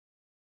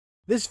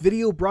This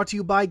video brought to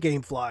you by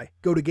Gamefly.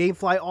 Go to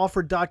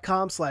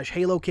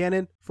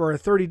gameflyoffer.com/halocanon for a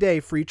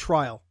 30-day free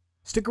trial.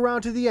 Stick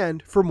around to the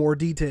end for more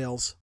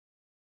details.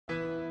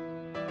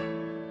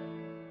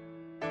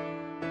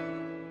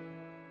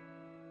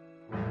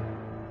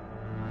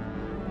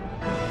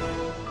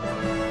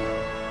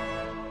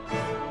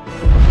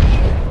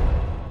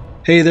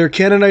 Hey there,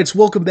 Canonites.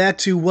 Welcome back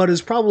to what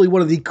is probably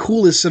one of the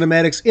coolest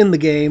cinematics in the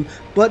game,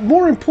 but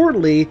more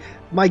importantly,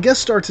 my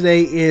guest star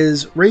today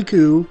is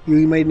Reiku, who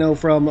you may know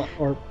from,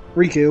 or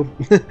Reiku.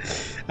 I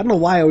don't know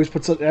why I always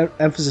put such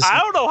emphasis. I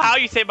don't know how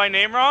you say my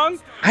name wrong.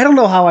 I don't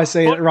know how I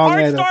say it wrong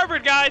hard either.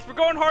 Starboard, guys. We're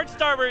going hard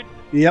starboard.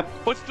 Yep.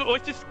 Let's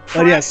just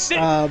But yes,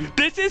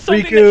 this is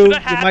something Reiku, that should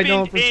have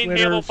happened in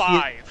Halo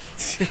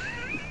 5.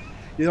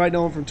 You might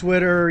know him from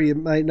Twitter. You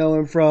might know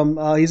him from...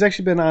 he's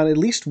actually been on at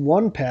least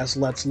one past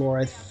Let's Lore,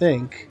 I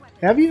think.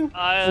 Have you?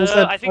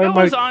 I think I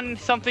was on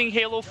something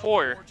Halo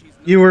 4.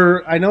 You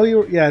were... I know you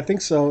were... Yeah, I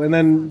think so. And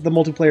then the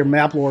multiplayer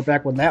map lore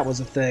back when that was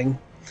a thing.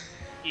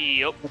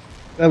 Yep.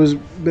 That was a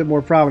bit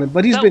more prominent.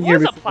 But he's been here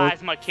before. That was a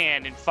plasma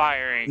cannon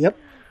firing. Yep.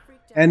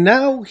 And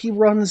now he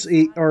runs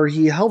he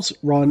helps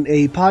run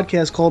a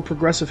podcast called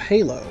Progressive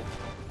Halo.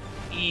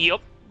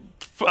 Yep.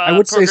 I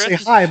would say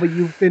hi, but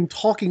you've been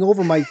talking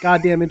over my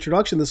goddamn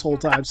introduction this whole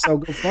time, so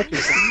go fuck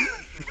yourself.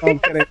 I'm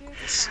kidding.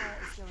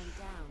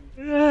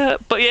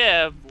 But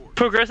yeah,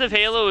 Progressive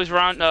Halo is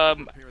run.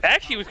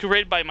 Actually, it was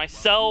created by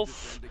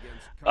myself,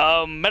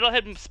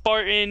 Metalhead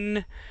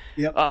Spartan,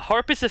 yep.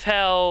 Harpist of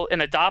Hell,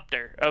 and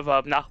Adopter of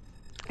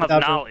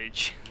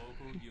Knowledge.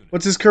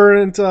 What's his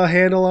current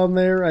handle on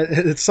there?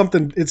 It's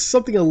something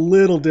a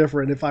little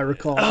different, if I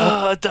recall.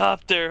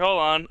 Adopter. Hold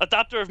on.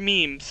 Adopter of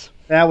memes.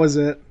 That was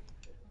it.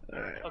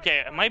 Right.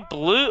 Okay, am I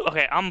blue?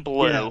 Okay, I'm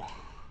blue. Yeah.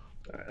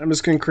 I'm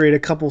just gonna create a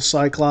couple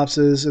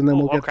Cyclopses, and then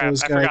we'll get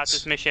those guys. I forgot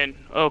this mission.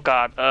 Oh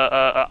god.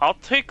 I'll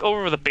take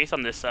over the base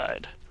on this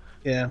side.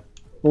 Yeah.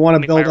 We'll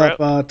want to build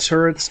up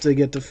turrets to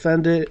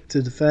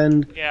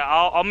defend. Yeah,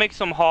 I'll make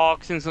some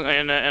Hawks and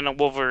a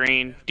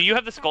Wolverine. Do you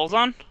have the skulls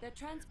on?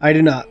 I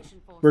do not.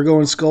 We're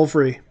going skull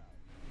free.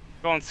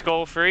 Going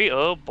skull free?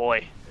 Oh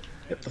boy.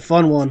 Yep, the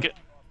fun one.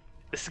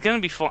 This is gonna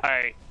be fun.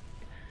 Alright.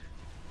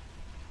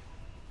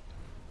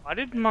 Why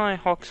did my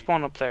Hawk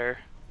spawn up there?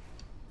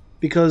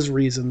 Because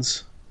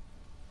reasons.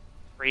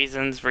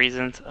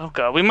 Reasons. Oh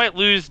god, we might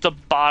lose the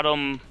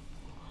bottom.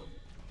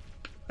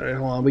 Alright,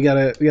 hold on. We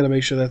gotta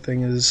make sure that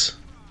thing is.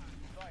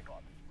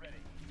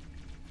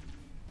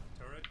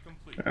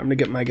 I'm gonna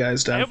get my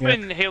guys down here.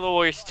 In Halo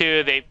Wars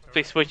 2, they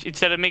switch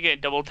instead of making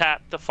it double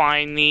tap to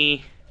find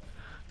the.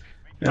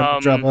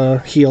 Drop a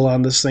heal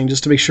on this thing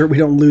just to make sure we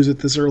don't lose it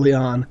this early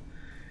on.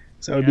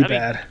 So that would be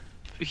bad.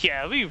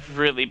 Yeah, it'd be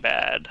really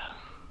bad.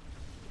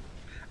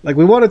 Like,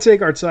 we want to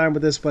take our time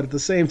with this, but at the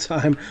same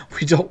time,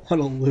 we don't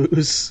want to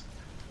lose.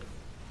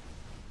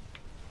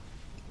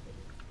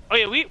 Oh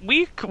yeah,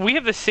 we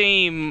have the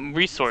same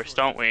resource,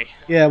 don't we?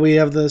 Yeah, we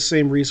have the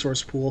same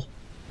resource pool.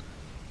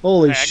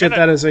 Holy shit,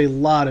 that is a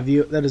lot of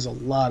you. That is a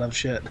lot of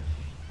shit.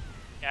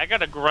 Yeah, I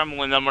got a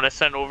gremlin I'm gonna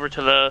send over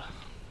to the.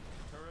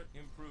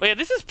 Oh yeah,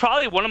 this is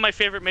probably one of my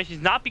favorite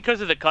missions, not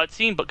because of the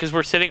cutscene, but because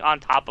we're sitting on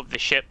top of the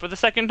ship for the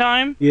second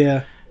time.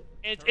 Yeah.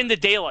 And it's in the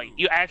daylight.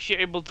 You actually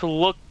are able to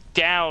look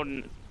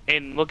down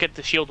and look at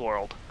the shield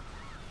world.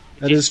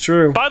 That is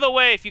true. By the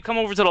way, if you come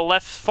over to the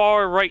left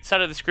far right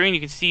side of the screen, you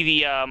can see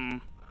the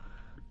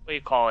what do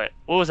you call it?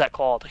 What was that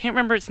called? I can't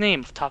remember its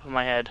name off the top of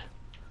my head.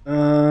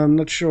 I'm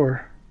not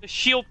sure. The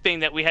shield thing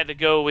that we had to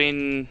go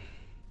and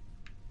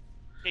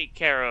take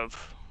care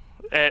of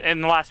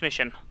in the last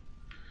mission.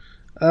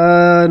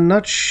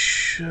 Not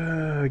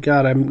sure.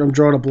 God, I'm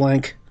drawing a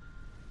blank.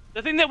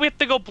 The thing that we have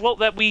to go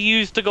we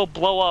used to go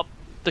blow up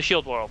the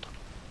shield world.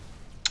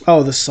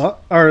 Oh,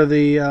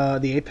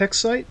 the Apex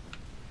site?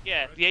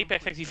 Yeah, the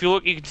Apex site. If you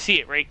look, you can see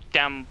it right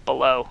down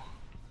below.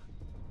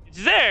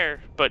 It's there,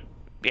 but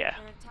yeah.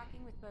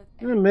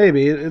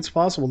 Maybe it's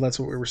possible that's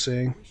what we were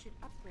seeing.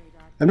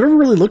 I've never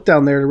really looked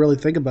down there to really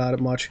think about it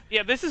much.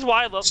 Yeah, this is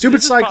why I love.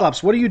 Stupid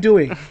Cyclops! What are you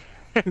doing?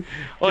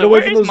 Well,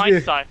 where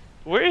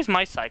is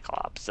my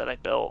Cyclops that I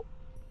built?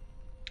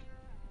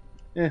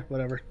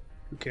 Whatever.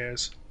 Who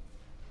cares?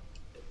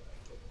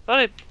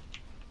 But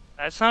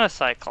that's not a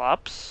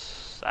Cyclops.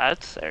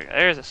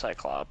 There's a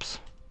Cyclops.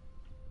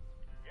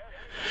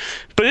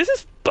 But this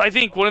is, I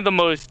think, one of the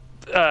most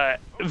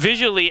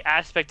visually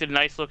aspected,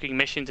 nice-looking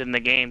missions in the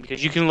game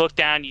because you can look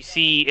down, you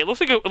see it looks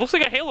like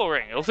a Halo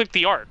ring. It looks like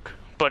the Ark,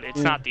 but it's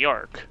not the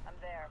Ark.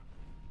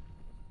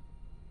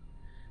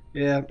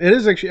 Yeah, it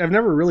is actually. I've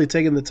never really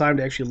taken the time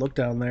to actually look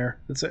down there.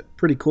 It's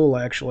pretty cool,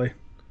 actually.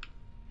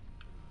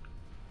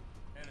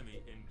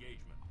 Enemy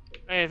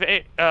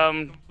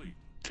engagement.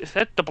 Is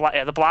that the black?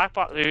 Yeah, the black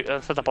box.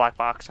 Is that the black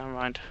box? Never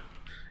mind.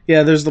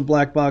 Yeah, there's the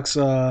black box.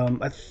 I'm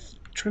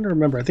trying to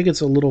remember. I think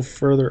it's a little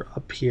further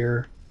up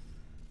here.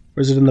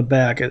 Or is it in the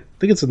back? I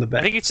think it's in the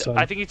back.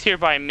 I think it's here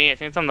by me. I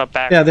think it's on the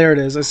back. Yeah, there it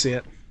is. I see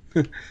it.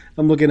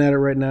 I'm looking at it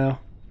right now.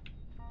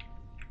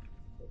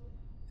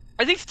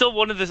 I think still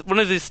one of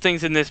these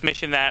things in this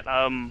mission that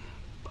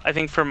I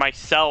think for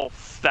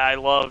myself that I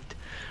loved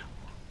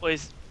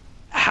was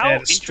Yeah, how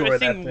destroy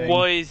that interesting thing.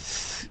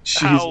 was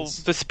how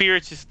Jesus. the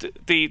spirits just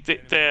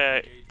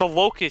the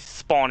locusts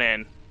spawn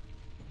in.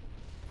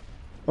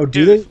 Oh,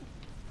 do Dude, they?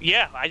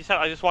 yeah, I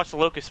just watched the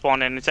locust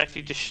spawn in. It's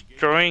actually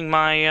destroying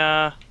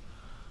my.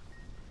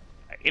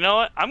 You know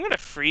what? I'm gonna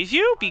freeze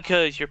you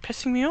because you're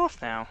pissing me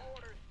off now.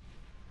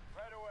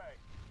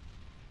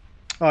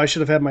 Oh, I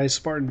should have had my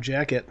Spartan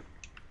jacket.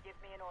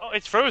 Oh,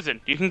 it's frozen.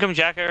 You can come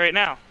jack it right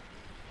now.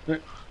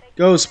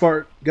 Go,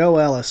 Spart. Go,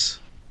 Alice.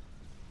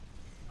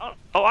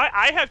 Oh,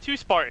 I have 2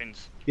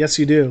 Spartans. Yes,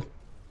 you do.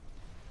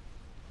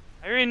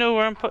 I already know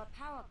where I'm put.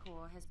 Power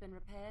core has been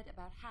repaired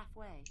about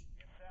halfway.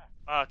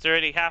 Oh, it's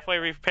already halfway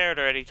repaired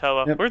already,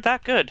 Toa. Yep. We're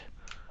that good.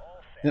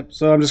 Yep.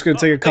 So I'm just going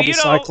to take a couple you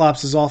know-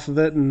 Cyclopses off of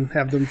it and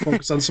have them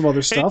focus on some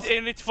other stuff.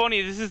 And it's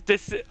funny.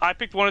 I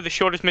picked one of the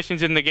shortest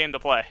missions in the game to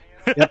play.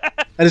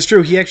 Yep, that is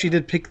true. He actually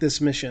did pick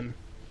this mission.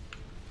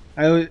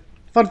 Fun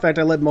fact: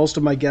 I let most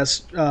of my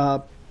guests,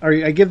 or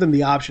I give them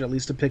the option at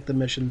least to pick the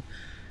mission.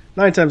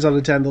 9 times out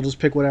of 10, they'll just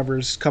pick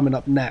whatever's coming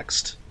up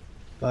next.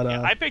 But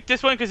I picked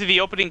this one because of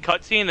the opening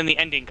cutscene and the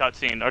ending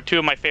cutscene are 2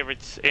 of my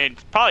favorites in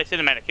probably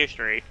cinematic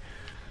history.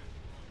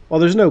 well,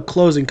 there's no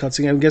closing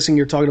cutscene. I'm guessing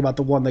you're talking about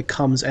the one that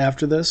comes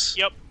after this.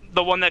 Yep,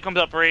 the one that comes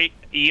up right.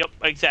 Yep,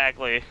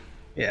 exactly.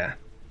 Yeah.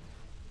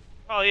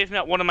 Probably if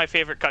not one of my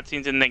favorite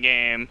cutscenes in the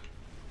game.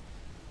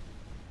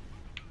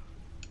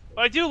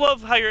 But I do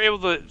love how you're able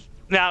to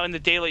now in the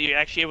daylight you're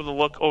actually able to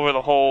look over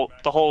the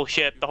whole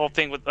ship, the whole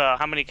thing with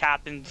how many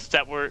captains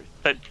that.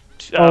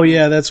 Oh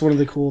yeah, that's one of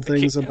the cool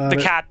things about the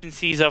it.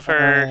 captaincies of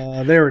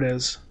her. There it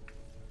is.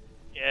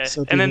 Yeah,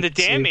 So and then the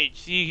people can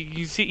damage.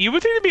 You see, you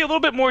would think there'd be a little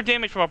bit more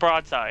damage from a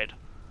broadside,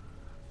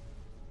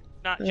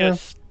 not Yeah.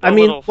 just. I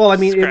mean, it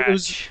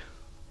was. scratch.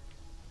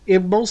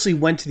 It mostly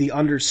went to the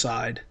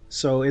underside,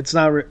 so it's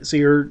not. So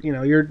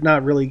you're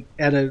not really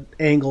at an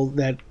angle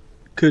that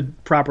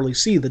could properly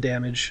see the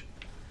damage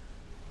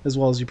as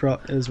well as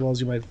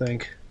you might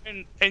think.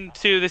 And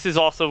 2, this is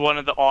also one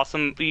of the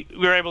awesome. We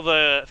were able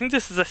to. I think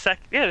this is the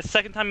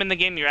second time in the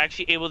game you're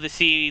actually able to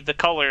see the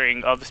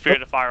coloring of the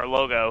Spirit of Fire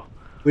logo.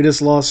 We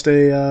just lost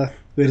a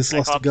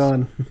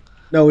gun.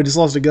 No, we just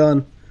lost a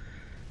gun.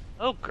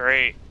 Oh,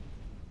 great.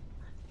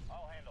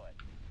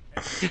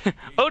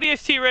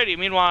 ODST ready.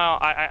 Meanwhile,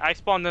 I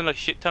spawned in a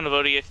shit ton of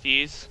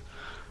ODSTs.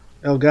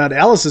 Oh god,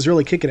 Alice is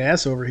really kicking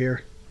ass over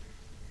here.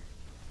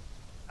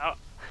 Oh.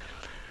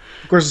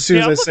 Of course, as soon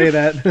as I say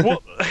that.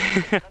 Well,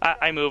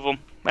 I move them.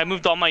 I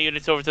moved all my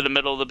units over to the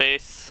middle of the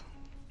base.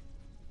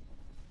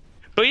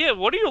 But yeah,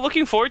 what are you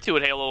looking forward to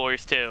at Halo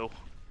Wars 2?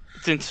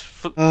 Since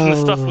from the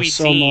stuff we've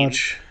so seen.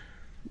 much.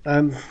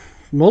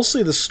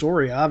 Mostly the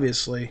story,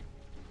 obviously.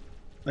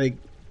 Like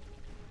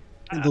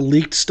the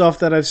leaked stuff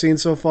that I've seen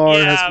so far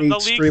Yeah, has me the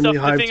leak extremely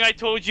stuff, hyped. the thing I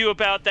told you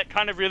about that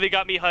kind of really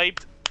got me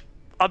hyped.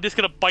 I'm just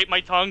gonna bite my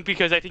tongue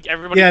because I think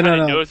everybody kind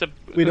of knows.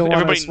 We don't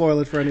want to spoil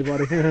it for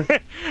anybody.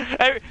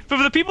 For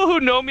the people who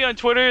know me on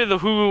Twitter,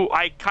 who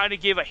I kind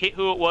of gave a hint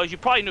who it was, you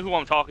probably know who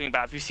I'm talking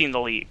about if you've seen the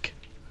leak.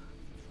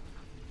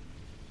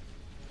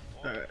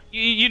 Alright.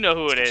 You know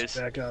who it is.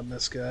 Back on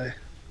this guy.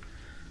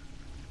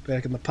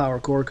 Back in the power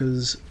core,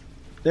 because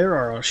there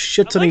are a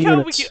shit ton of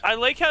units. I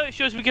like how it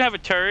shows we can have a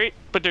turret,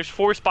 but there's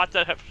 4 spots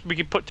that we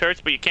can put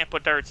turrets, but you can't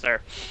put turrets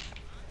there.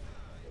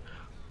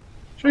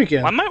 Sure you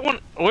can. I might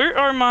want. Where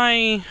are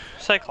my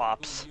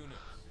Cyclops?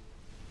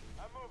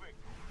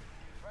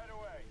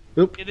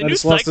 Oop, Yeah, the new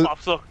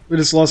Cyclops look. we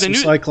just lost some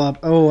Cyclops.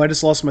 Oh, I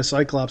just lost my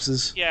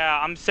Cyclopses. Yeah,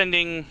 I'm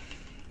sending.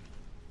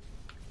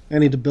 I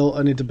need to build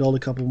a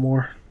couple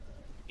more.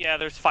 Yeah,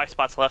 there's 5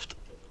 spots left.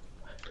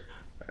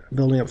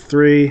 Building up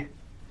 3.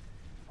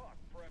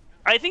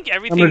 I think I'm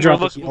everything gonna drop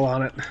we're a heal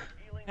on it.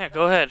 Yeah,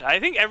 go ahead. I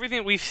think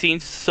everything we've seen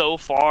so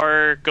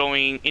far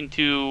going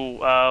into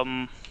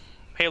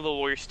Halo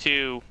Wars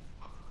 2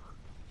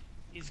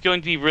 is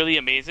going to be really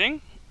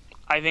amazing.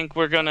 I think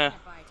we're gonna.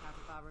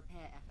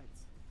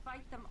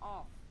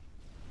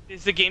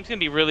 The game's gonna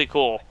be really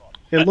cool.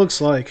 It looks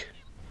like.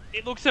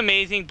 It looks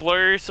amazing.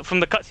 Blur's from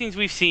the cutscenes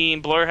we've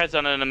seen. Blur has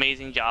done an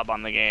amazing job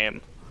on the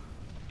game.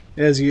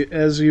 As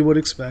you would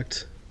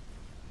expect.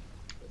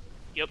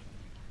 Yep.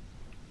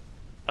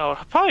 Oh,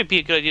 it'd probably be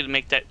a good idea to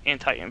make that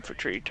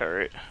anti-infantry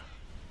turret.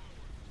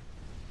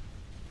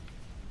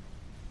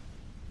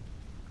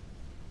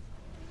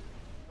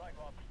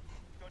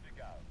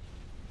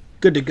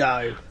 Good to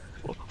go.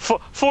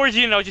 Ford's,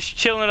 just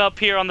chilling up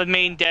here on the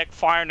main deck,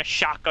 firing a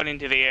shotgun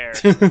into the air.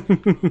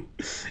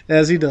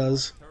 As he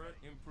does.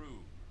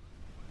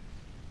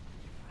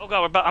 Oh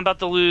god, I'm about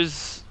to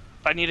lose.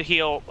 I need a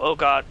heal. Oh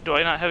god, do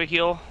I not have a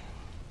heal?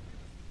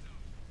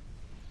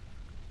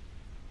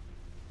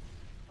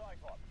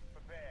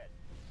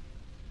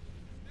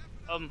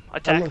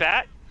 Attack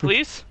that,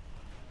 please.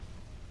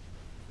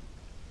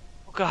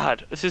 Oh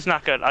god, this is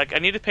not good. I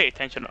need to pay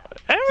attention.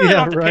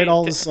 Yeah, right.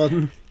 All of a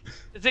sudden.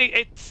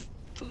 It's.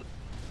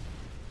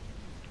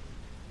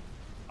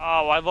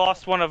 Oh, I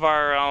lost one of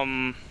our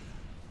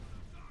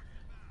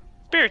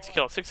spirits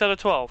killed. 6 out of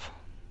 12.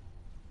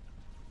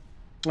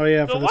 Oh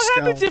yeah, So for the what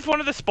scout. happens if one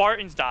of the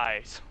Spartans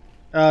dies?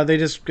 They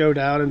just go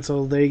down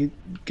until they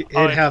hit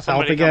Oh, half health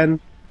somebody again.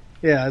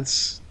 Yeah,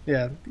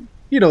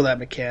 you know that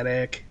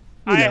mechanic.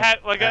 You know that.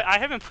 I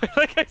haven't played.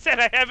 Like I said,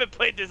 I haven't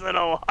played this in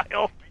a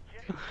while.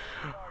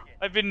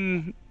 I've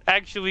been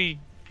actually.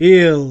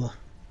 Heal.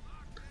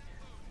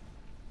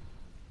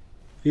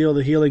 Feel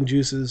the healing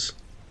juices.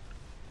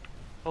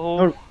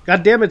 Oh,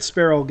 God damn it,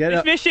 Sparrow! Get This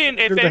up. mission,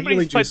 if Drink the anybody's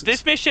healing played juices.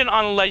 this mission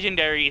on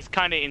Legendary, is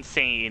kind of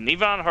insane.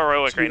 Even on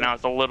Heroic right now,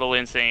 it's a little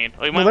insane.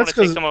 We might Well, want to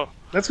take some of.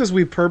 that's because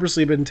we've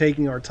purposely been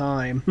taking our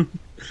time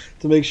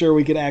to make sure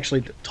we could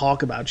actually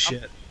talk about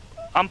shit.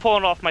 I'm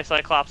pulling off my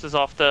Cyclopses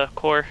off the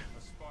core.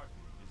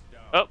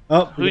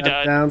 Oh, who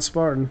died? Down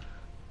Spartan.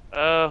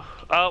 Oh,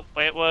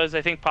 it was,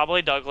 I think,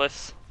 probably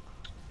Douglas.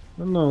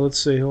 Oh, no,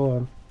 let's see. Hold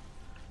on.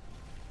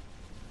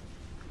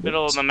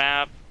 Middle of the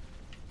map.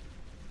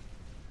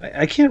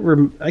 I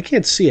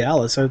can't see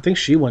Alice. I think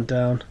she went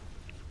down.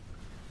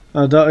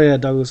 Oh, yeah,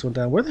 Douglas went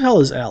down. Where the hell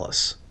is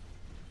Alice?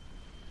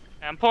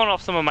 I'm pulling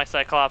off some of my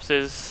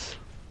Cyclopses.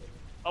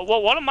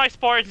 Well, one of my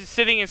Spartans is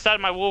sitting inside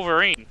my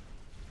Wolverine.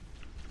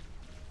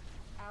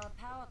 Our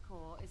power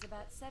core is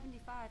about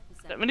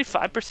 75%.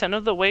 75%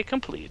 of the way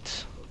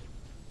complete.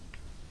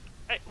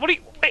 Hey,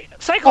 wait,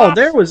 Cyclops! Oh,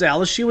 there was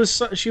Alice. She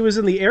was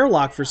in the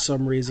airlock for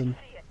some reason.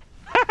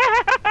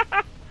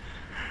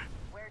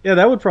 Yeah,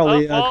 that would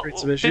probably create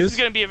some issues. This is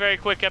going to be a very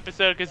quick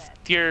episode because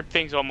your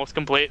thing's almost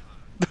complete.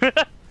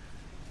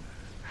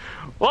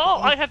 Well,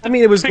 I have to. I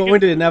mean, it was going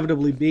to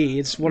inevitably be.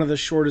 It's one of the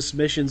shortest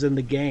missions in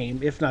the game,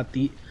 if not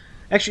the.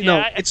 Actually,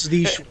 no, it's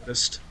the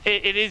shortest.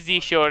 It is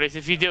the shortest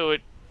if you do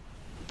it.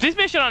 This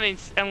mission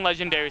on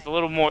Legendary is a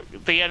little more.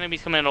 The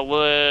enemies come in a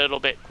little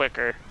bit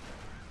quicker.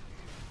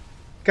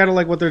 Kind of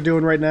like what they're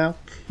doing right now.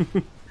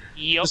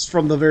 Yep. Just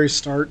from the very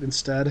start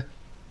instead.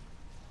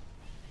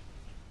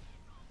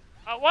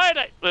 Why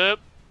did I?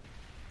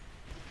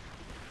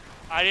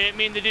 I didn't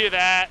mean to do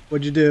that.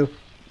 What'd you do?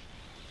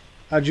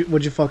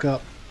 What'd you fuck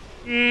up?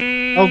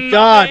 Oh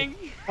God!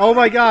 Oh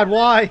my God!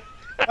 Why?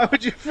 Why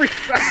would you freak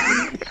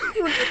out?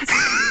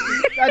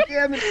 God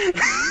damn it!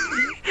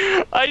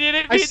 I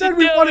didn't. I said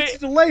we wanted to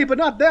delay, but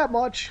not that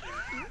much.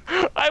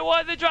 I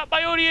wanted to drop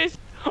my ODS.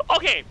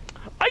 Okay,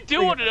 I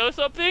do want to know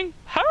something.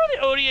 How are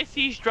the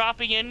ODSCs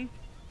dropping in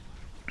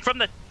from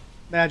the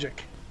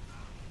magic?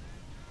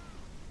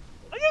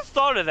 I just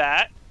thought of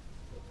that.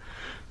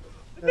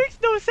 It makes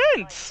no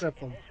sense.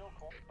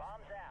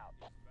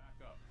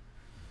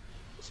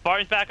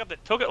 Spartan's back up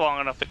that took it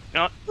long enough to.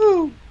 You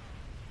know,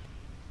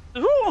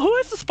 who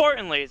has the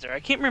Spartan laser? I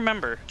can't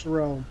remember.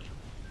 Jerome.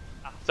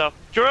 So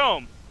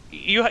Jerome,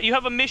 you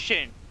have a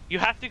mission. You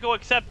have to go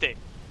accept it.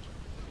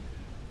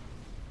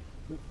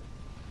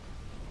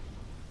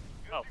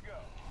 Oh.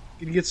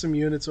 Can you get some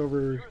units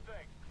over?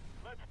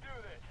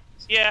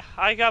 Yeah,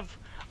 I have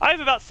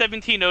about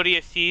 17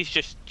 ODSCs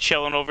just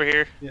chilling over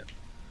here. Yeah.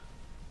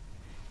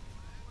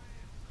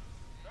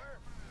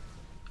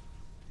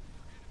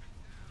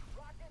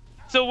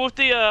 So with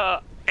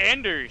the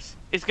Anders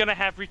is gonna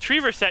have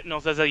Retriever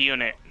Sentinels as a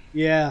unit.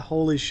 Yeah,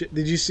 holy shit!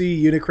 Did you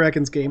see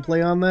Unicraken's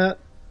gameplay on that?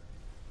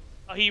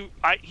 He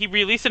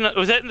released it.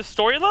 Was that in the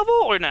story level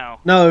or no?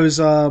 No, it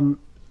was I don't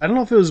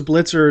know if it was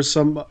Blitz or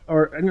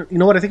you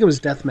know what? I think it was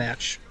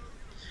Deathmatch.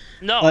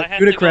 No, I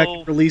had Unicraken to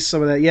go... released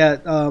some of that. Yeah,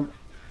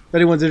 if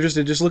anyone's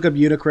interested, just look up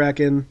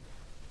Unicraken.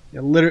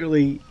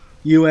 Literally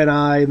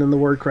UNI and then the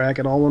word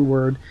Kraken, all one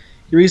word.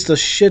 He released a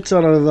shit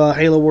ton of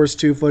Halo Wars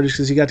 2 footage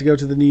because he got to go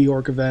to the New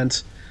York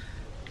event.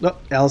 Oh,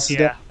 Alice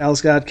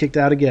got kicked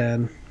out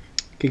again.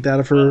 Kicked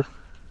out of her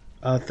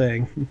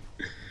thing.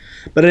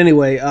 But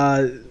anyway,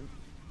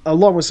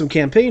 along with some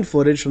campaign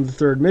footage from the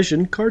third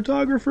mission,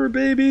 Cartographer,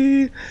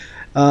 baby!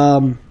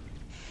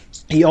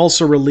 He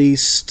also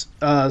released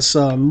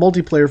some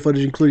multiplayer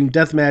footage, including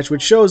Deathmatch,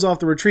 which shows off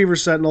the Retriever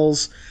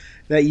Sentinels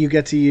that you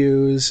get to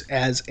use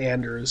as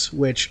Anders,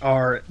 which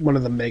are one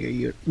of the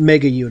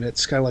mega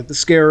units, kind of like the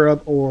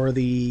Scarab or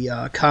the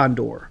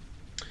Condor.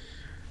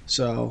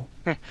 So,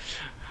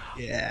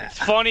 yeah. What's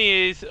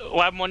funny is,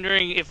 I'm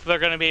wondering if they're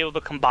going to be able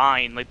to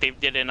combine, like they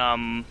did in,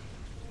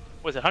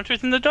 was it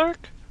Hunters in the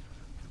Dark?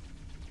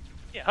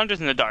 Yeah, Hunters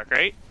in the Dark,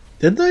 right?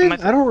 Did they?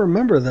 I don't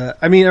remember that.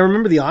 I mean, I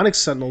remember the Onyx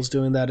Sentinels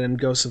doing that in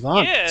Ghost of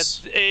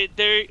Onyx. Yeah,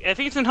 I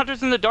think it's in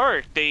Hunters in the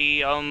Dark. They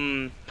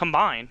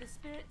combine.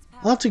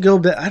 I'll have to go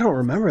back. I don't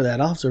remember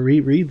that. I'll have to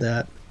reread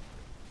that.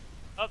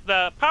 Oh,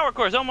 the power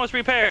core is almost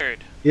repaired.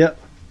 Yep.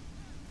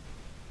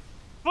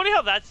 Funny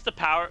how that's the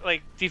power,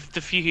 like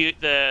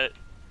the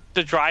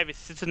drive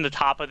sits in the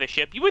top of the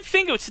ship. You would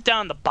think it would sit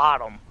down in the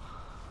bottom.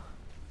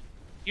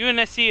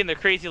 UNSC and their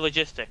crazy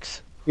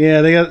logistics.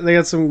 Yeah, they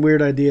got some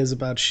weird ideas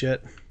about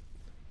shit.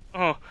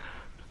 Oh,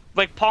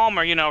 like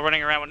Palmer,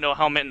 running around with no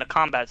helmet in the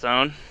combat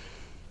zone.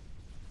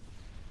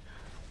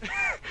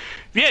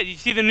 Yeah, you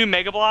see the new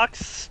Mega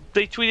Blocks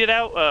they tweeted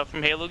out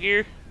from Halo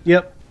Gear?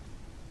 Yep.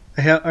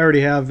 I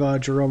already have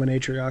Jerome and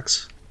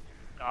Atriox.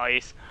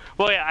 Nice.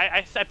 Well, yeah,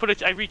 I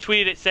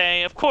retweeted it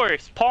saying, of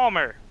course,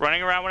 Palmer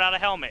running around without a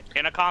helmet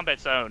in a combat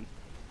zone,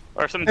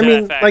 or something to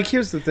that effect. Like,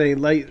 here's the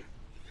thing, like,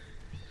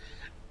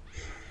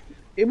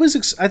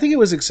 I think it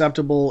was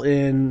acceptable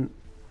in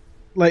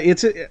like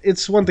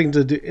it's one thing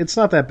to do. It's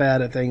not that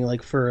bad a thing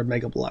like for a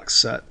Mega Bloks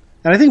set.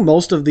 And I think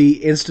most of the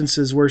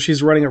instances where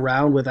she's running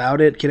around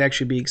without it can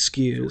actually be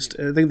excused.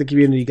 I think the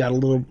community got a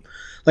little...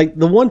 Like,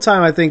 the one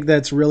time I think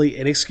that's really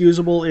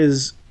inexcusable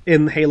is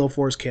in Halo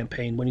 4's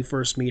campaign when you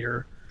first meet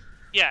her.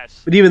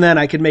 Yes. But even then,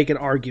 I could make an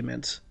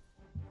argument.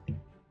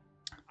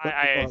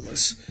 I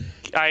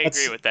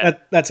agree with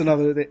that. That's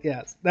another...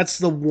 Yeah, that's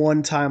the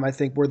one time I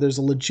think where there's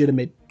a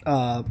legitimate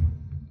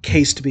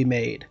case to be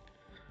made.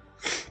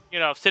 You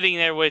know, sitting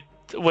there with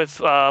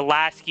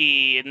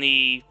Lasky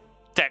in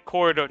that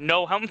corridor,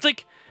 no helmet. It's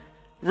like,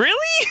 really?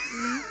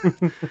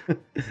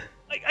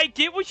 Like, I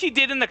get what she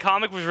did in the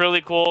comic was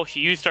really cool. She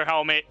used her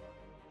helmet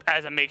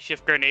as a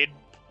makeshift grenade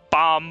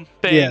bomb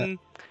thing. Yeah.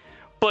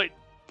 But,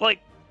 like,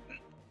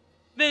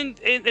 then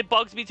it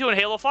bugs me too in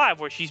Halo 5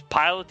 where she's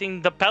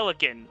piloting the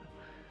Pelican.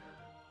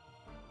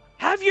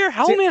 Have your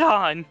helmet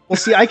on. Well,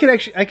 see, I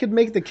could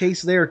make the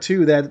case there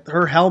too that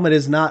her helmet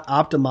is not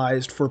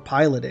optimized for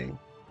piloting.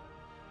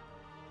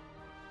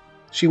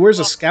 She wears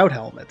a scout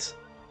helmet.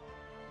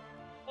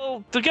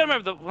 Well, you gotta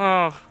remember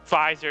the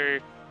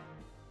visor.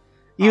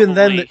 Even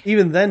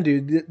then,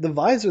 dude, the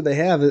visor they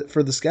have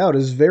for the scout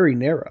is very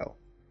narrow.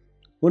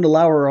 Wouldn't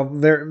allow her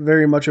very,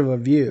 very much of a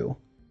view.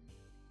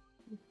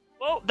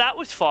 Well, that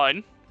was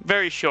fun.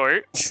 Very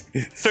short.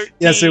 13...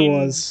 Yes, it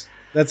was.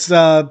 That's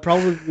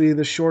probably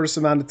the shortest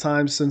amount of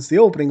time since the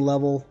opening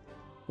level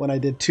when I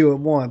did 2 at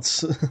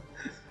once.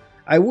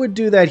 I would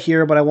do that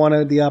here, but I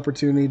wanted the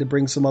opportunity to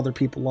bring some other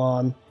people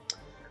on.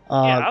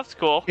 Yeah, that's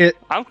cool.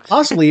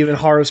 Possibly even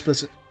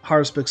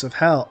Harspix of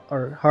Hell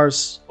or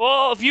Hars.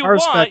 Well, if you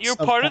want, you're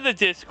part of the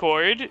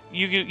Discord.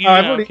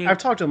 I've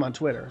talked to him on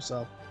Twitter,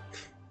 so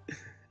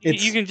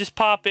you can just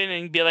pop in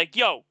and be like,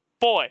 "Yo,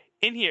 boy,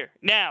 in here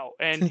now,"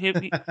 and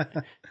somebody.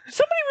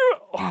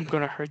 I'm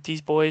gonna hurt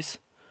these boys.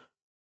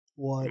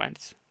 What?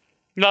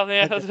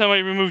 Nothing.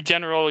 Somebody remove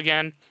General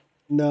again.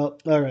 No.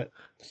 All right.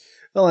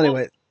 Well,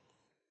 anyway,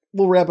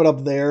 we'll wrap it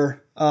up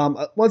there.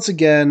 Once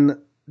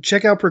again,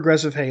 check out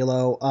Progressive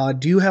Halo.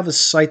 Do you have a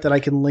site that I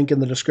can link in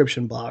the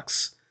description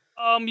box?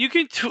 You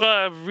can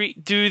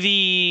do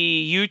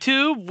the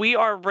YouTube. We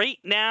are right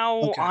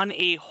now on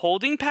a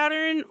holding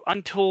pattern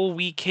until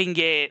we can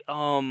get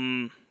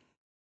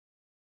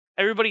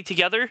everybody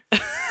together.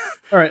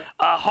 All right.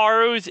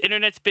 Haru's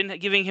internet's been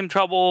giving him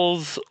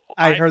troubles.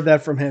 I heard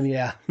that from him.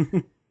 Yeah.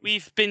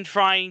 We've been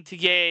trying to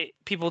get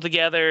people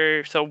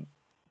together. So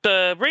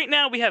right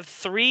now we have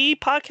 3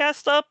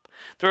 podcasts up.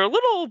 They're a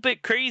little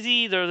bit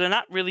crazy. They're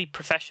not really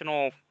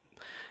professional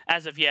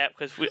as of yet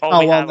because we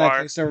have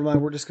our. Case, never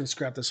mind. We're just gonna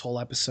scrap this whole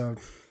episode.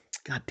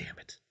 God damn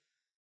it!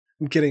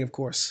 I'm kidding, of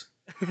course.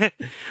 but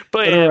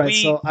all right,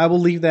 so I will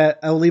leave that.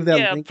 I will leave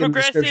that link in the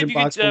description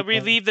box. You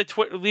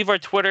can leave our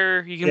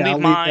Twitter. You can leave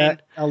mine.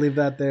 I'll leave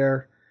that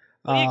there.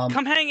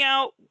 Come hang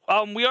out.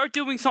 We are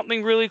doing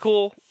something really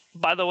cool,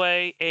 by the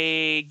way.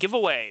 A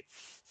giveaway.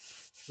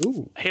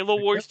 Ooh, Halo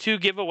Wars 2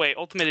 giveaway,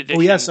 Ultimate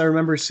Edition. Oh yes, I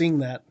remember seeing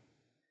that.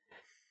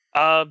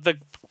 The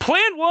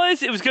plan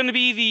was it was going to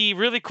be the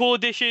really cool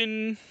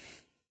edition,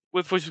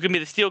 which was going to be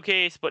the steel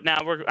case, but now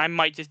I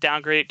might just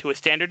downgrade it to a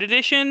standard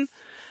edition.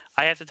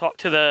 I have to talk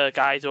to the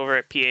guys over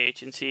at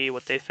PH and see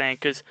what they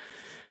think, because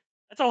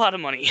that's a lot of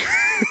money.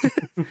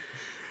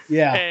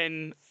 Yeah.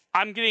 And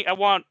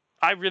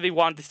I really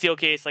want the steel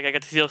case. Like I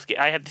have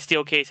the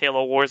steel case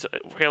Halo Wars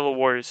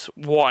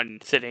 1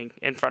 sitting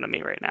in front of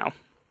me right now.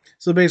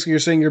 So basically, you're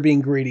saying you're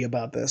being greedy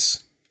about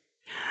this.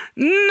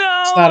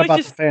 No, it's not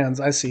about the fans.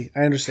 I see.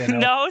 I understand.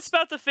 No, it's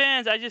about the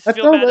fans. I just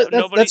feel bad.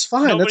 That's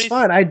fine. That's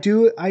fine. I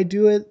do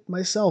it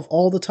myself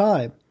all the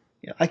time.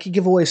 Yeah, I could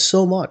give away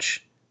so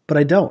much, but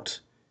I don't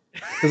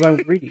because I'm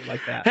greedy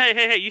like that.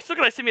 Hey! You still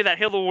gotta send me that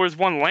Halo Wars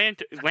 1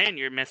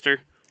 lanyard,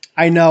 mister.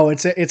 I know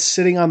it's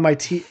sitting on my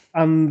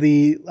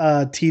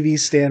TV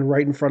stand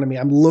right in front of me.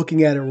 I'm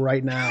looking at it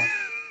right now.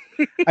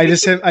 I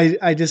just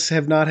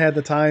have not had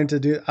the time to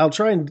do. I'll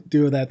try and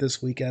do that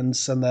this weekend.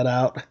 Send that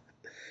out.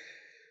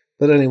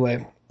 But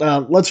anyway,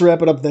 let's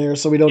wrap it up there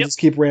so we don't just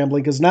keep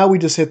rambling, because now we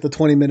just hit the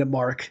 20-minute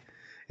mark,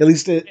 at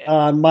least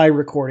on my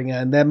recording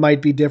end. That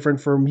might be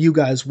different from you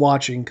guys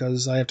watching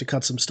because I have to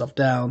cut some stuff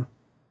down.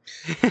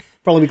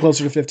 Probably be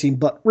closer to 15,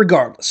 but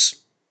regardless.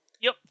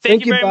 Yep.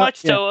 Thank you very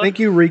much, Toa. Thank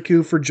you,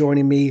 Reiku, for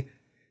joining me.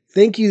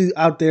 Thank you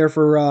out there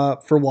for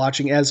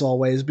watching, as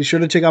always. Be sure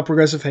to check out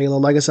Progressive Halo.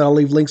 Like I said, I'll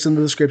leave links in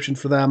the description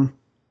for them.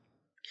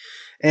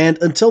 And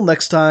until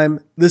next time,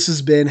 this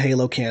has been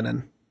Halo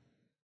Canon.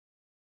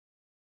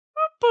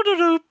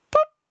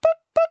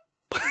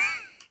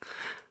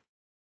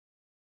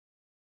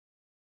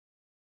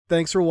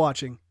 Thanks for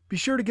watching. Be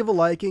sure to give a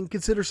like and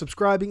consider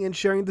subscribing and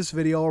sharing this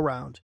video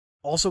around.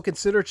 Also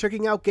consider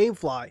checking out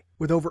GameFly.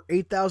 With over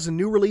 8,000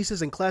 new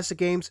releases and classic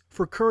games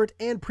for current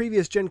and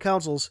previous gen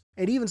consoles,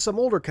 and even some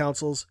older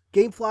consoles,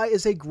 GameFly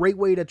is a great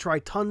way to try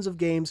tons of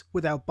games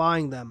without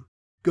buying them.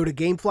 Go to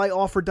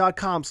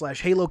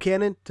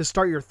GameflyOffer.com/HaloCanon to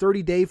start your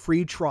 30-day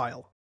free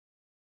trial.